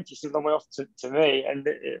 2020 seemed a long way off to me, and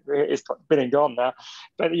it's been and gone now.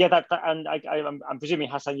 But yeah, and I'm presuming,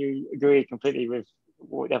 Hassan, you agree completely with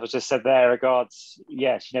what was just said there regards,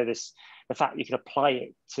 yes, the fact you can apply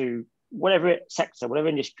it to whatever sector, whatever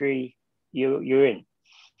industry you're in.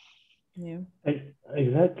 Yeah,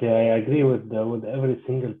 exactly. I agree with every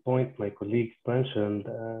single point my colleagues mentioned,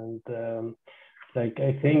 and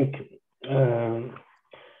I think that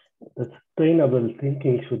sustainable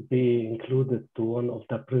thinking should be included to one of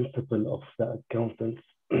the principles of the accountants,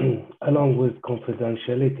 along with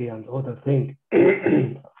confidentiality and other things.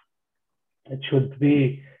 It should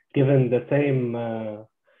be given the same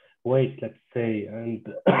weight, let's say. And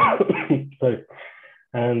sorry.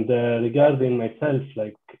 And regarding myself,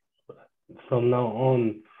 from now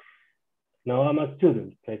on, now I'm a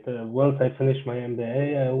student. Once I finish my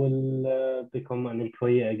MBA, I will become an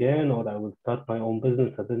employee again, or I will start my own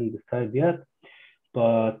business. I didn't decide yet.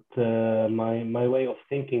 but my way of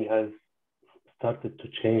thinking has started to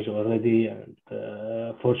change already. And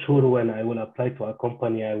for sure, when I will apply to a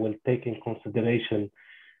company, I will take in consideration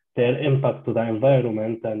their impact to the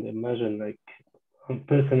environment. And imagine, like,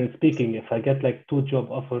 personally speaking, if I get like 2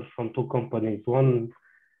 job offers from 2 companies, one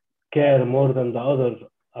care more than the other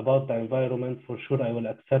about the environment, for sure I will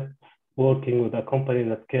accept working with a company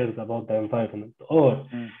that cares about the environment. Or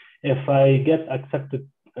if I get accepted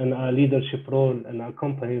in a leadership role in a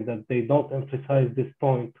company that they don't emphasize this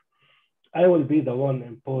point, I will be the one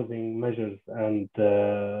imposing measures and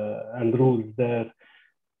rules there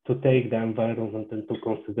to take the environment into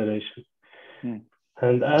consideration.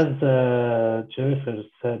 And as Jennifer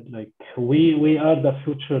said, like, we are the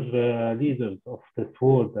future leaders of this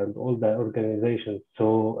world and all the organizations.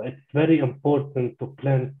 So it's very important to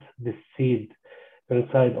plant this seed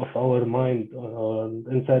inside of our mind,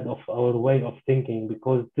 inside of our way of thinking,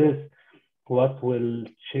 because this what will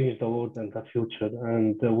change the world in the future.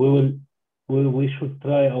 And we should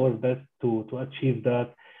try our best to achieve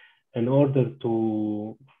that in order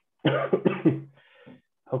to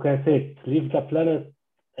how can I say it, leave the planet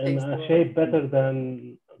in a shape better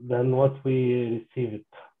than what we receive it.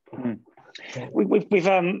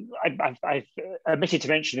 I've omitted to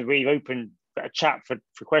mention that we've opened a chat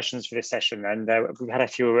for questions for this session, and we've had a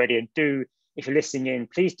few already. And if you're listening in,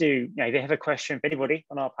 please do, if you have a question for anybody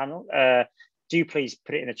on our panel, do please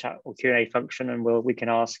put it in the chat or Q&A function, and we can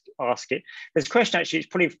ask it. There's a question actually, it's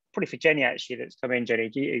probably for Jenny actually, that's come in. Jenny,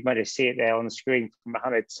 you might have seen it there on the screen from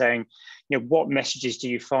Mohammed saying, what messages do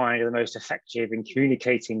you find are the most effective in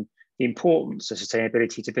communicating the importance of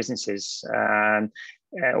sustainability to businesses?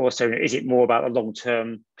 Also, is it more about the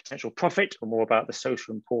long-term potential profit or more about the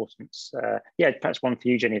social importance? Perhaps one for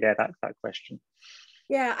you, Jenny, there, that question.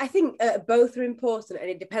 Yeah, I think both are important, and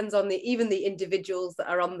it depends on even the individuals that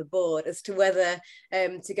are on the board as to whether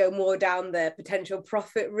to go more down the potential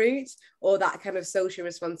profit route or that kind of social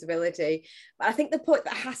responsibility. But I think the point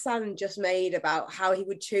that Hassan just made about how he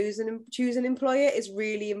would choose an employer is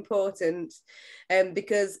really important,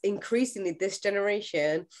 because increasingly this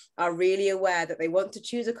generation are really aware that they want to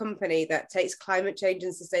choose a company that takes climate change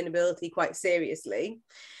and sustainability quite seriously.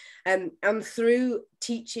 And through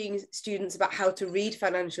teaching students about how to read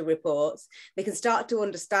financial reports, they can start to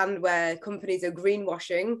understand where companies are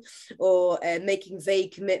greenwashing or making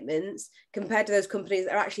vague commitments compared to those companies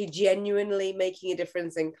that are actually genuinely making a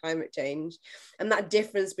difference in climate change. And that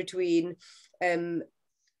difference between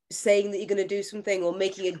saying that you're going to do something or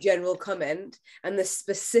making a general comment and the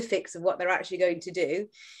specifics of what they're actually going to do,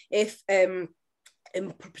 if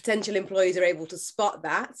potential employees are able to spot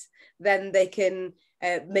that, then they can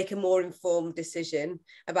make a more informed decision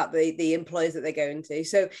about the employers that they're going to.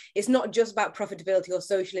 So it's not just about profitability or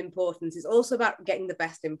social importance, it's also about getting the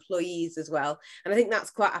best employees as well. And I think that's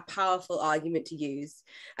quite a powerful argument to use.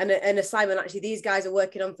 And an assignment actually these guys are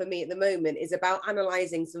working on for me at the moment is about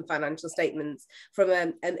analysing some financial statements from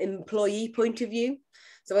an employee point of view.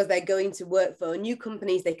 So as they're going to work for new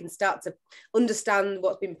companies, they can start to understand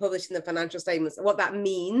what's been published in the financial statements, what that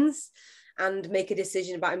means, and make a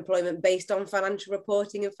decision about employment based on financial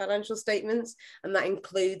reporting and financial statements. And that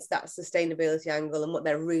includes that sustainability angle and what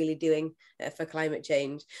they're really doing for climate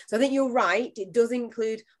change. So I think you're right, it does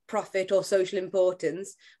include profit or social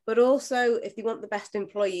importance, but also if they want the best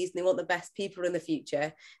employees and they want the best people in the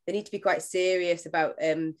future, they need to be quite serious about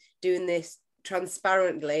doing this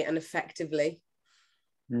transparently and effectively.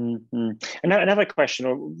 Mm-hmm. Another question,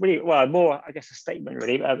 or really, well, more, I guess, a statement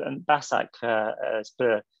really, and Basak has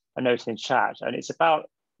put a note in chat, and it's about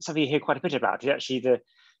something you hear quite a bit about. It's actually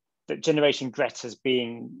the generation Greta's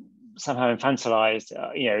being somehow infantilized.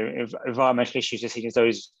 Environmental issues are seen as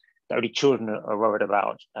those that only children are worried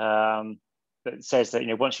about. That says that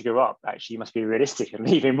once you grow up, actually you must be realistic and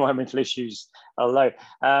leave environmental issues alone.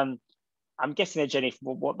 I'm guessing, Jenny,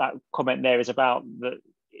 what that comment there is about, that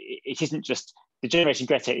it isn't just the generation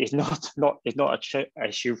Greta is not an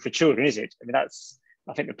issue for children, is it? I mean, that's,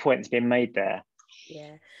 I think, the point that's being made there.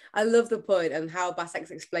 Yeah, I love the point and how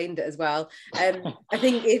Basek's explained it as well. I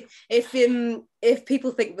think if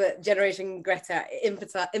people think that Generation Greta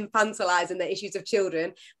infantilizing the issues of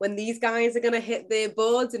children, when these guys are going to hit their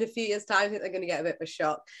boards in a few years' time, I think they're going to get a bit of a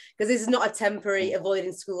shock, because this is not a temporary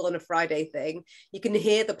avoiding school on a Friday thing. You can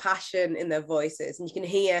hear the passion in their voices, and you can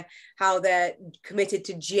hear how they're committed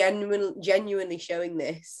to genuinely showing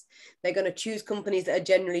this. They're going to choose companies that are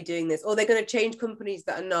genuinely doing this, or they're going to change companies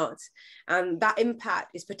that are not. And that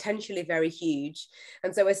impact is potentially very huge.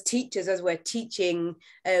 And so as teachers, as we're teaching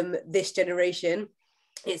this generation,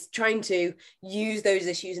 it's trying to use those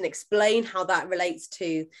issues and explain how that relates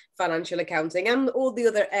to financial accounting and all the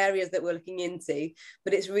other areas that we're looking into.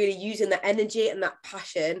 But it's really using that energy and that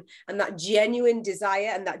passion and that genuine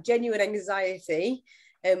desire and that genuine anxiety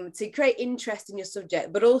to create interest in your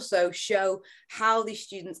subject, but also show how these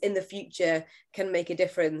students in the future can make a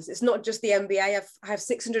difference. It's not just the MBA. I have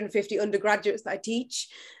 650 undergraduates that I teach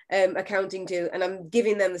accounting to, and I'm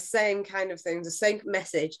giving them the same kind of things, the same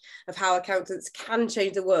message of how accountants can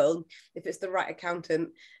change the world if it's the right accountant,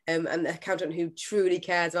 and the accountant who truly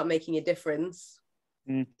cares about making a difference.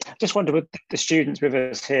 Just wonder with the students with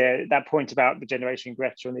us here, that point about the generation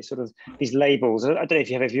Greta and these labels. I don't know if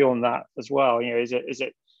you have a view on that as well. You know, is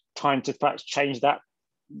it time to perhaps change that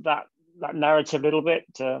narrative a little bit?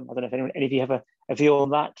 I don't know if any of you have a view on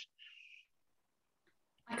that.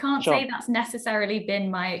 I can't say that's necessarily been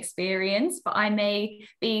my experience, but I may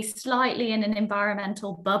be slightly in an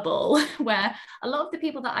environmental bubble where a lot of the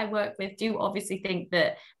people that I work with do obviously think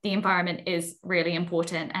that the environment is really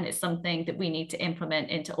important and it's something that we need to implement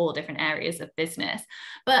into all different areas of business.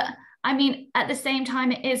 But I mean, at the same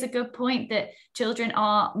time, it is a good point that children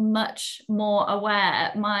are much more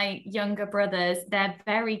aware. My younger brothers, they're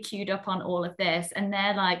very queued up on all of this, and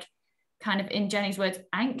they're like, kind of, in Jenny's words,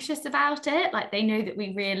 anxious about it. Like, they know that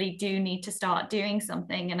we really do need to start doing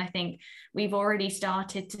something. And I think we've already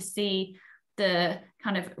started to see the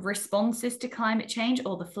kind of responses to climate change,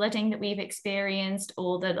 or the flooding that we've experienced,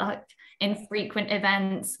 or the like infrequent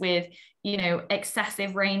events with, you know,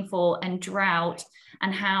 excessive rainfall and drought,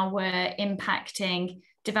 and how we're impacting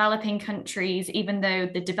developing countries, even though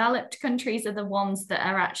the developed countries are the ones that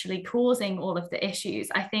are actually causing all of the issues.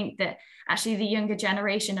 I think that actually the younger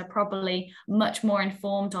generation are probably much more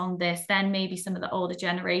informed on this than maybe some of the older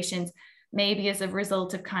generations, maybe as a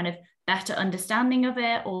result of kind of better understanding of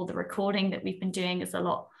it, or the recording that we've been doing is a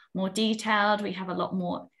lot more detailed. We have a lot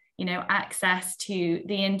more, you know, access to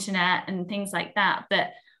the internet and things like that.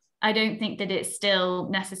 But I don't think that it's still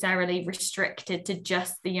necessarily restricted to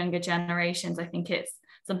just the younger generations. I think it's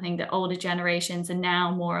something that older generations are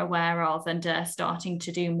now more aware of and are starting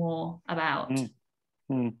to do more about.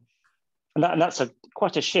 And that's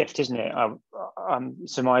quite a shift, isn't it? I'm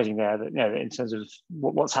surmising there that, you know, in terms of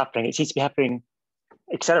what's happening, it seems to be happening,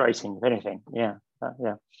 accelerating, if anything.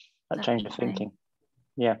 That change of thinking.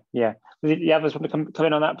 Yeah. The others want to come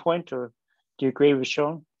in on that point, or do you agree with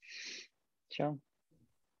Sean?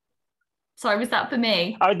 Sorry, was that for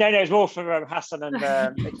me? Oh, no, it's more for Hassan and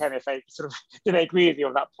Nkem, if they do they agree with you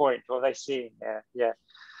on that point, or are they seeing? Yeah.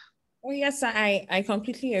 Oh yes, I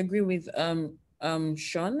completely agree with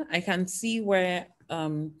Sean. I can see where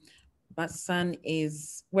Basak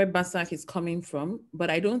is coming from, but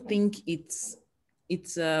I don't think it's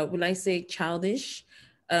will I say childish.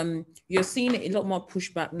 You're seeing a lot more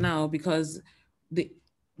pushback now because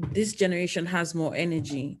this generation has more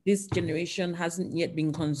energy. This generation hasn't yet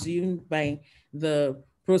been consumed by the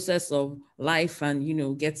process of life and, you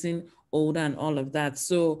know, getting older and all of that.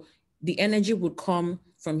 So the energy would come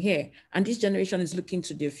from here. And this generation is looking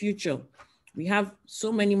to their future. We have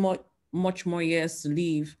so many much more years to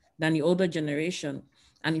live than the older generation.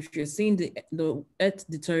 And if you're seeing the earth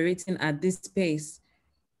deteriorating at this pace,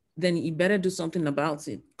 then you better do something about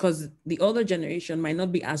it, because the older generation might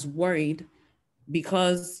not be as worried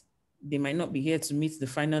because they might not be here to meet the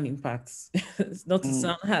final impacts. It's not to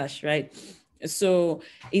sound harsh, right? So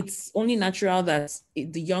it's only natural that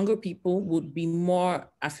the younger people would be more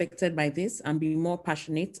affected by this and be more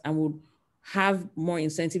passionate and would have more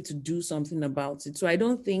incentive to do something about it. So I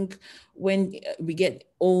don't think when we get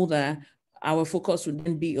older, our focus would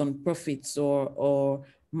then be on profits or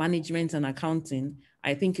management and accounting.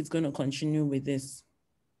 I think it's going to continue with this.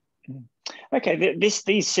 Okay,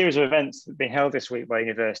 these series of events that have been held this week by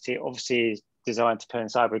university obviously is designed to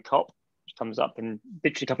coincide with COP, which comes up in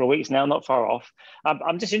literally a couple of weeks now, not far off.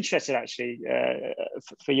 I'm just interested, actually,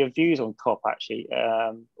 for your views on COP, actually,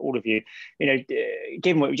 all of you. You know,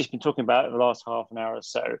 given what we've just been talking about in the last half an hour or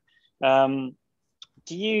so,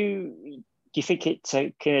 do you think it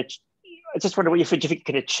can? I just wonder what do you think it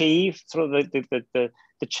can achieve, sort of the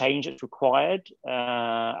change that's required?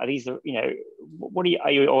 Are these, you know, what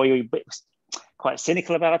are you a bit quite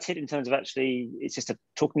cynical about it in terms of actually it's just a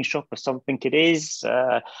talking shop or something it is?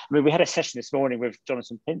 I mean, we had a session this morning with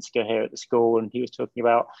Jonathan Pinsker here at the school, and he was talking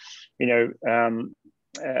about, you know,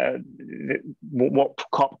 what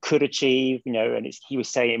COP could achieve, you know, and he was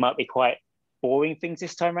saying it might be quite boring things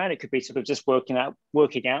this time around. It could be sort of just working out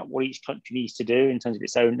what each country needs to do in terms of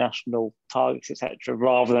its own national targets, etc.,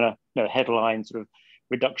 rather than a headline sort of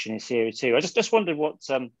reduction in CO2. I just wondered what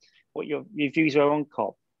your views are on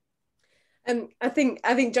COP. I think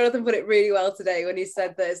Jonathan put it really well today when he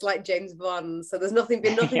said that it's like James Bond. So there's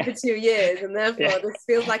been nothing for 2 years, and therefore this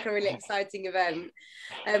feels like a really exciting event.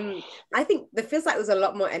 I think there feels like there's a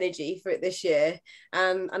lot more energy for it this year,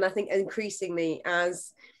 and I think increasingly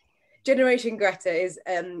as Generation Greta is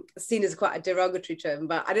seen as quite a derogatory term,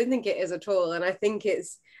 but I don't think it is at all. And I think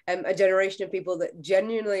it's a generation of people that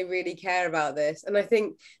genuinely really care about this. And I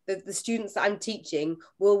think that the students that I'm teaching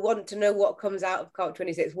will want to know what comes out of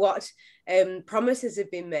COP26, what promises have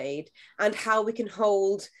been made, and how we can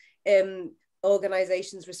hold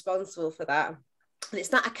organizations responsible for that. And it's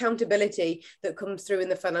that accountability that comes through in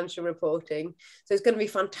the financial reporting. So it's going to be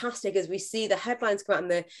fantastic as we see the headlines come out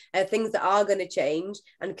and the things that are going to change,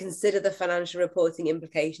 and consider the financial reporting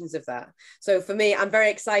implications of that. So for me, I'm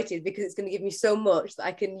very excited because it's going to give me so much that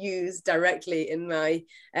I can use directly in my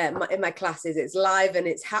classes. It's live and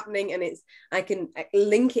it's happening, and I can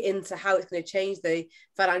link it into how it's going to change the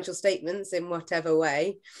financial statements in whatever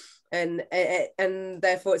way. And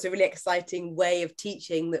therefore it's a really exciting way of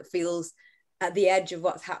teaching that feels at the edge of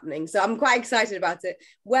what's happening. So I'm quite excited about it.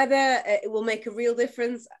 Whether it will make a real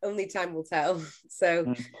difference, only time will tell.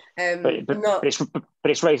 So, but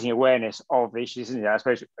it's raising awareness of the issues, isn't it? I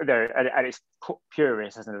suppose, and it's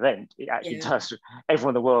purist as an event. It actually does.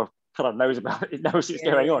 Everyone in the world kind of knows about it, knows it's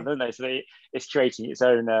going on, doesn't they? So it's creating its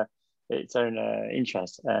own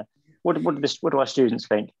interest. What do our students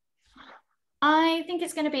think? I think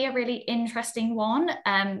it's going to be a really interesting one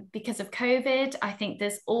because of COVID. I think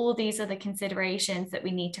there's all these other considerations that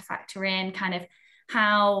we need to factor in, kind of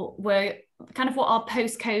what our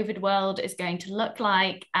post-COVID world is going to look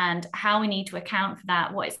like, and how we need to account for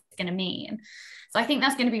that, what it's going to mean. So I think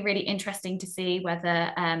that's going to be really interesting to see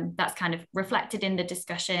whether that's kind of reflected in the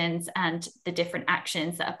discussions and the different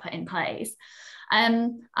actions that are put in place.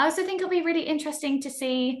 I also think it'll be really interesting to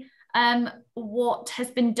see what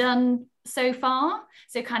has been done so far.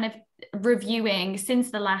 So kind of reviewing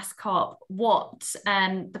since the last COP what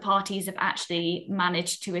the parties have actually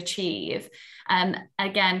managed to achieve.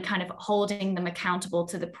 Again, kind of holding them accountable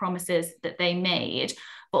to the promises that they made.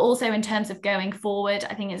 But also in terms of going forward,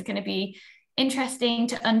 I think it's going to be interesting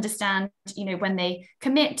to understand, when they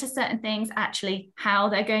commit to certain things, actually how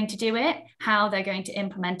they're going to do it, how they're going to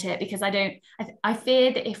implement it, because I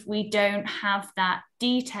fear that if we don't have that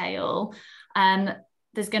detail,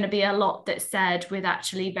 there's going to be a lot that's said with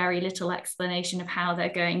actually very little explanation of how they're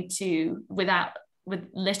going to, with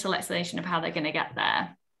little explanation of how they're going to get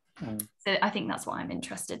there. So I think that's what I'm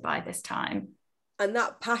interested by this time. And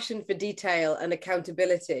that passion for detail and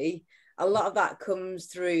accountability, a lot of that comes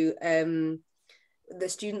through the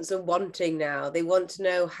students are wanting now. They want to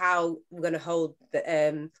know how we're going to hold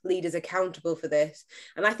the leaders accountable for this.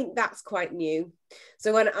 And I think that's quite new.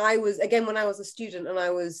 So when I was a student and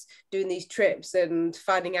I was doing these trips and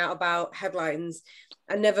finding out about headlines,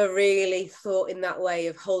 I never really thought in that way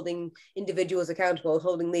of holding individuals accountable,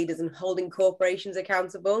 holding leaders and holding corporations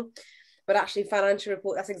accountable. But actually financial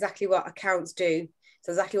report, that's exactly what accounts do. It's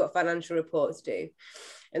exactly what financial reports do.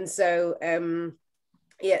 And so,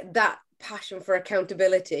 that passion for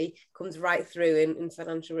accountability comes right through in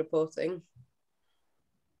financial reporting.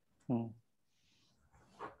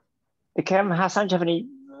 Nkem, Hassan, do you have any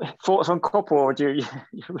thoughts on COP, or do you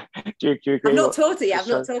agree? I've not taught it yet.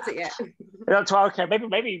 Okay,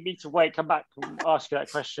 maybe you need to wait, come back and ask you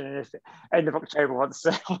that question at the end of October once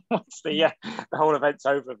the whole event's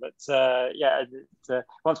over. But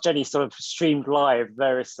once Jenny sort of streamed live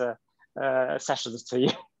various sessions to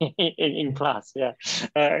you in class.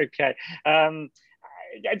 Okay.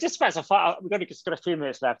 Just about so far, we've got a few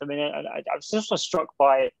minutes left. I mean, I was just struck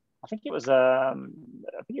by, I think it was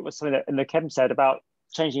something that Nkem said about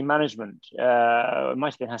changing management. It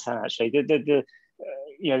might have been Hassan actually.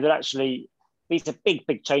 That actually these are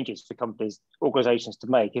big changes for companies, organisations to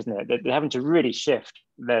make, isn't it? They're having to really shift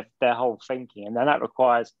their whole thinking, and then that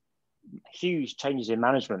requires huge changes in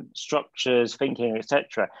management structures, thinking,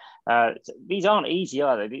 etc. These aren't easy,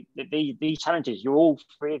 are they? These challenges you're all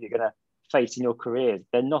three of you going to face in your careers,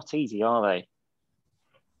 they're not easy, are they?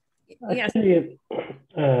 Actually,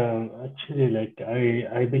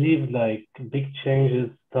 I believe big changes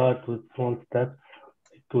start with small steps.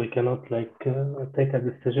 We cannot take a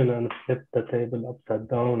decision and flip the table upside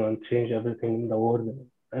down and change everything in the world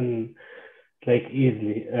and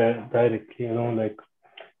easily, directly.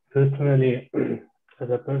 Personally, as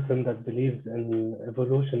a person that believes in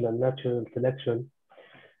evolution and natural selection,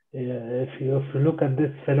 if you look at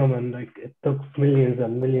this phenomenon, it took millions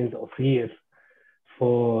and millions of years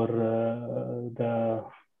for the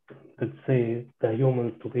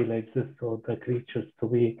humans to be like this, or the creatures to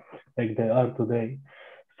be like they are today.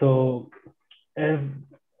 So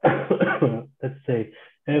let's say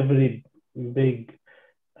every big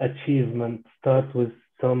achievement starts with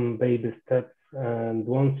some baby steps, and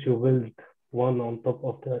once you build one on top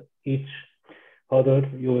of each other,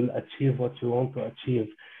 you will achieve what you want to achieve.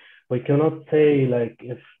 We cannot say like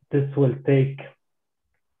if this will take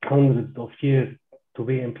hundreds of years to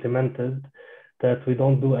be implemented, that we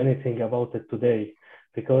don't do anything about it today.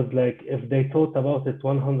 Because like if they thought about it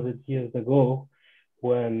 100 years ago,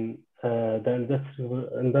 when the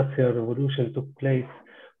industrial revolution took place,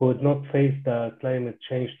 we would not face the climate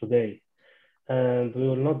change today. And we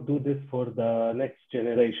will not do this for the next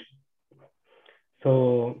generation.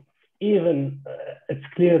 So even it's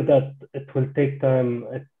clear that it will take time,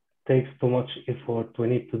 it takes too much effort, we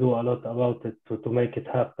need to do a lot about it to make it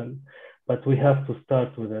happen, but we have to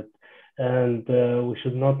start with it. And we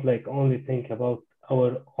should not like only think about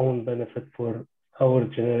our own benefit for our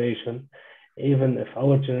generation, even if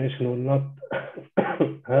our generation will not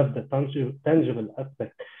have the tangible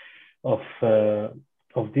aspect of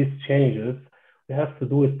these changes, we have to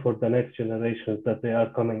do it for the next generations that they are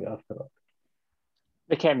coming after us.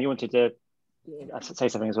 Nkem, you wanted to say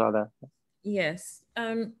something as well there. Yes.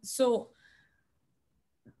 So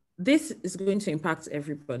this is going to impact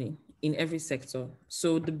everybody in every sector.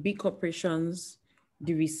 So the big corporations,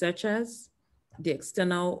 the researchers, the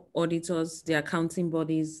external auditors, the accounting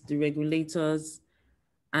bodies, the regulators,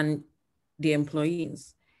 and the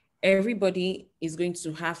employees. Everybody is going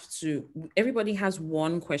to have to, everybody has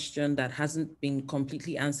one question that hasn't been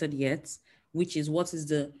completely answered yet, which is what is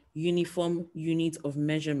the uniform unit of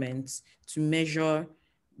measurement to measure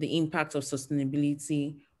the impact of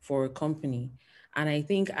sustainability for a company. And I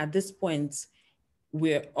think at this point,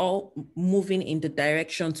 we're all moving in the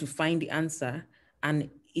direction to find the answer, and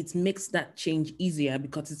it makes that change easier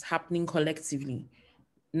because it's happening collectively.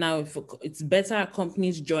 Now, if it's better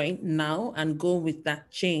companies join now and go with that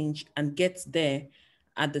change and get there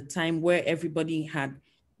at the time where everybody had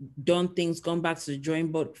done things, gone back to the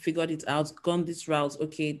drawing board, figured it out, gone this route.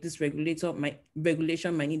 Okay, this regulation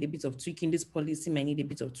might need a bit of tweaking, this policy might need a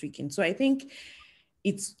bit of tweaking. So I think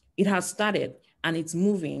it has started and it's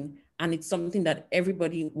moving, and it's something that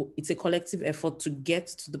everybody, it's a collective effort to get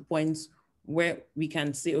to the point where we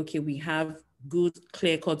can say, okay, we have good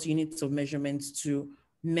clear-cut units of measurements to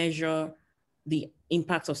measure the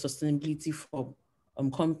impact of sustainability for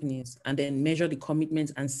companies, and then measure the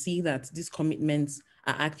commitments and see that these commitments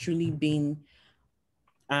are actually being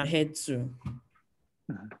adhered to.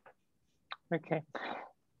 Okay.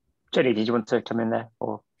 Jenny, did you want to come in there?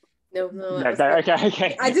 Or No,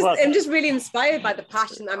 okay. I'm just really inspired by the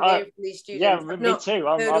passion I'm hearing from these students. Yeah, I've me too.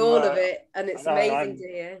 I've heard all of it, and it's amazing to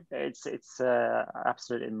hear. It's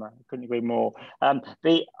absolutely, I couldn't agree more. Our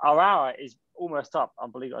hour is almost up.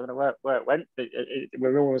 Unbelievable. I don't know where it went, but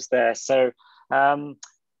we're almost there. So, some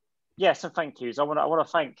thank yous. I want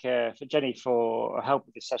to thank for Jenny for her help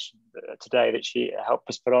with this session today that she helped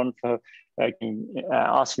us put on, for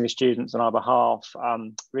asking the students on our behalf.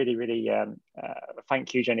 Really,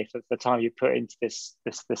 thank you, Jenny, for the time you put into this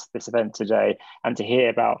event today, and to hear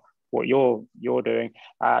about what you're doing.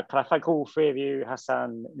 Can I thank all three of you,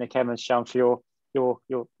 Hassan, Nkem, and Sian, for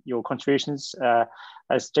your contributions.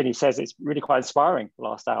 As Jenny says, it's really quite inspiring the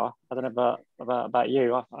last hour. I don't know about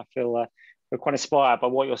you. I feel we're quite inspired by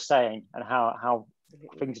what you're saying and how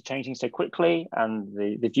things are changing so quickly, and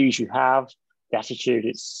the views you have, the attitude.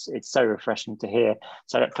 It's so refreshing to hear.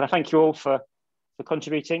 So can I thank you all for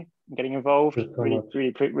contributing and getting involved?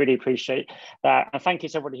 Really appreciate that. And thank you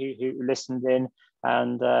to everybody who listened in.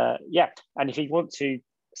 And and if you want to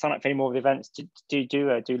sign up for any more of the events,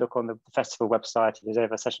 do look on the festival website if there's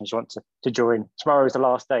ever sessions you want to join. Tomorrow is the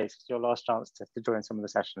last day, so it's your last chance to join some of the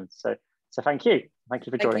sessions. So thank you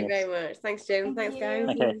for joining us. Thank you very much. Thanks, Jim. Thanks, guys.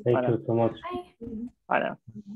 Okay. Thank you so much. Bye. Bye now.